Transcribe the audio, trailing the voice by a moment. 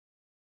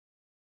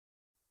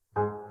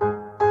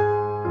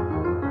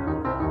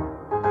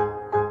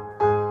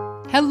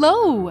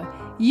Hello!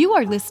 You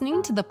are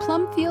listening to the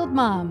Plumfield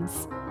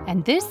Moms,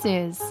 and this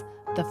is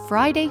the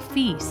Friday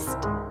Feast.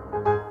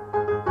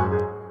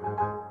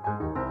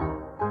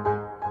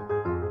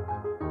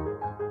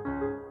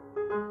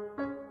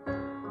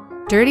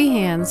 Dirty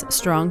Hands,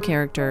 Strong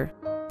Character,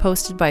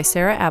 posted by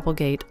Sarah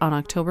Applegate on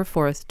October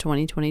 4th,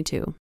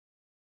 2022.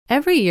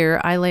 Every year,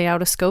 I lay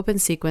out a scope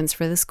and sequence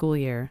for the school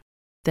year.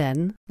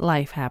 Then,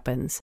 life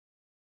happens.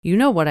 You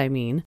know what I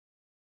mean.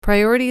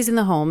 Priorities in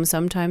the home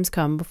sometimes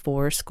come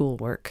before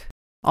schoolwork.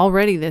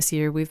 Already this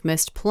year, we've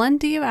missed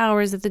plenty of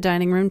hours at the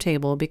dining room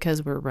table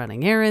because we're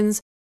running errands,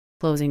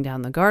 closing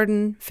down the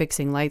garden,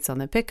 fixing lights on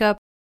the pickup,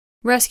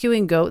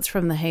 rescuing goats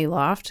from the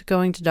hayloft,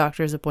 going to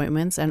doctor's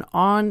appointments, and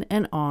on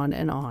and on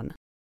and on.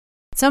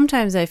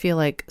 Sometimes I feel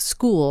like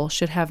school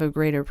should have a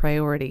greater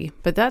priority,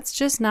 but that's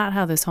just not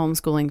how this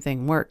homeschooling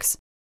thing works.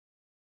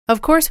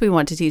 Of course, we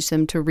want to teach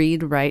them to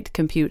read, write,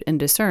 compute, and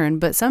discern,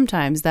 but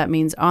sometimes that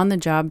means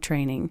on-the-job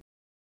training.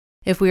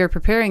 If we are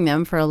preparing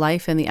them for a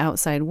life in the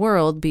outside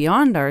world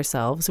beyond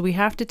ourselves, we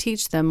have to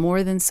teach them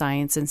more than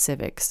science and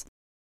civics.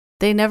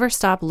 They never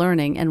stop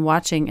learning and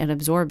watching and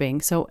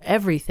absorbing, so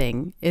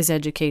everything is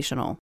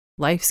educational.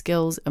 Life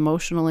skills,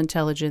 emotional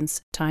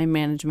intelligence, time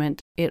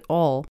management, it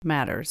all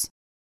matters.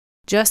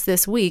 Just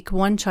this week,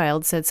 one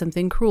child said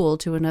something cruel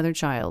to another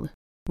child.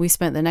 We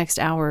spent the next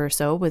hour or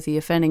so with the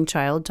offending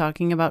child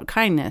talking about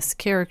kindness,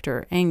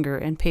 character, anger,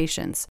 and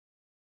patience.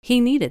 He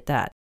needed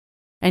that.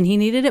 And he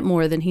needed it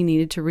more than he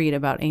needed to read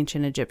about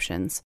ancient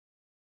Egyptians.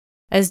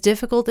 As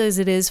difficult as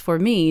it is for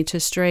me to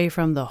stray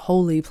from the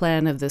holy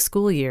plan of the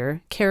school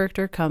year,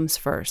 character comes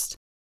first.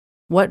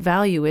 What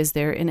value is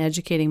there in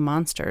educating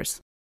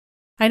monsters?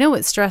 I know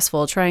it's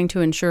stressful trying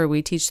to ensure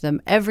we teach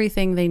them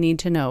everything they need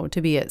to know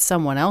to be at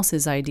someone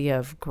else's idea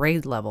of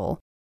grade level.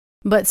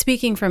 But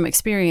speaking from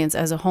experience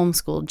as a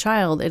homeschooled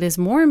child, it is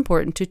more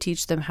important to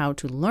teach them how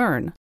to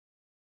learn.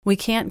 We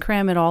can't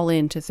cram it all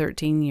into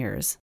 13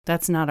 years.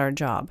 That's not our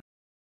job.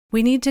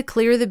 We need to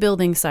clear the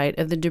building site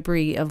of the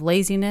debris of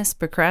laziness,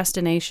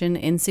 procrastination,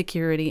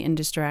 insecurity, and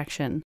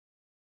distraction.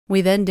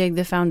 We then dig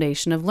the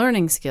foundation of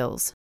learning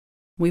skills.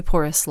 We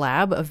pour a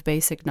slab of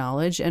basic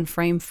knowledge and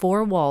frame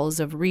 4 walls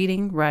of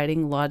reading,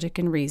 writing, logic,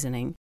 and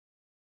reasoning.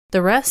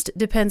 The rest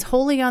depends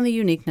wholly on the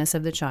uniqueness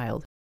of the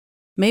child.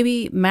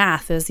 Maybe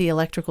math is the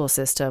electrical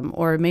system,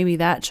 or maybe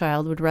that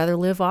child would rather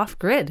live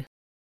off-grid.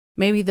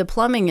 Maybe the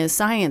plumbing is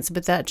science,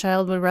 but that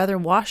child would rather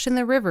wash in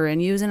the river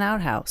and use an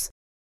outhouse.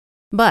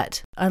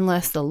 But,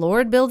 unless the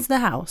Lord builds the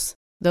house,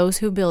 those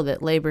who build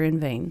it labor in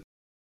vain.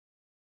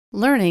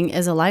 Learning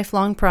is a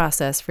lifelong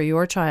process for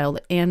your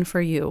child and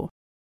for you.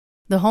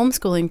 The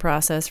homeschooling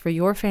process for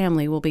your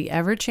family will be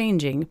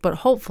ever-changing, but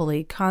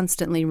hopefully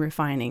constantly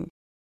refining.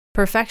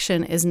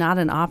 Perfection is not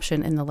an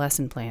option in the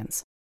lesson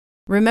plans.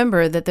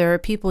 Remember that there are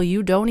people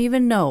you don't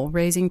even know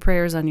raising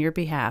prayers on your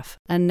behalf,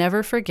 and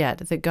never forget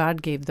that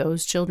God gave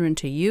those children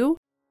to you,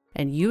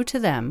 and you to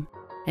them,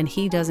 and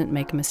He doesn't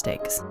make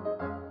mistakes.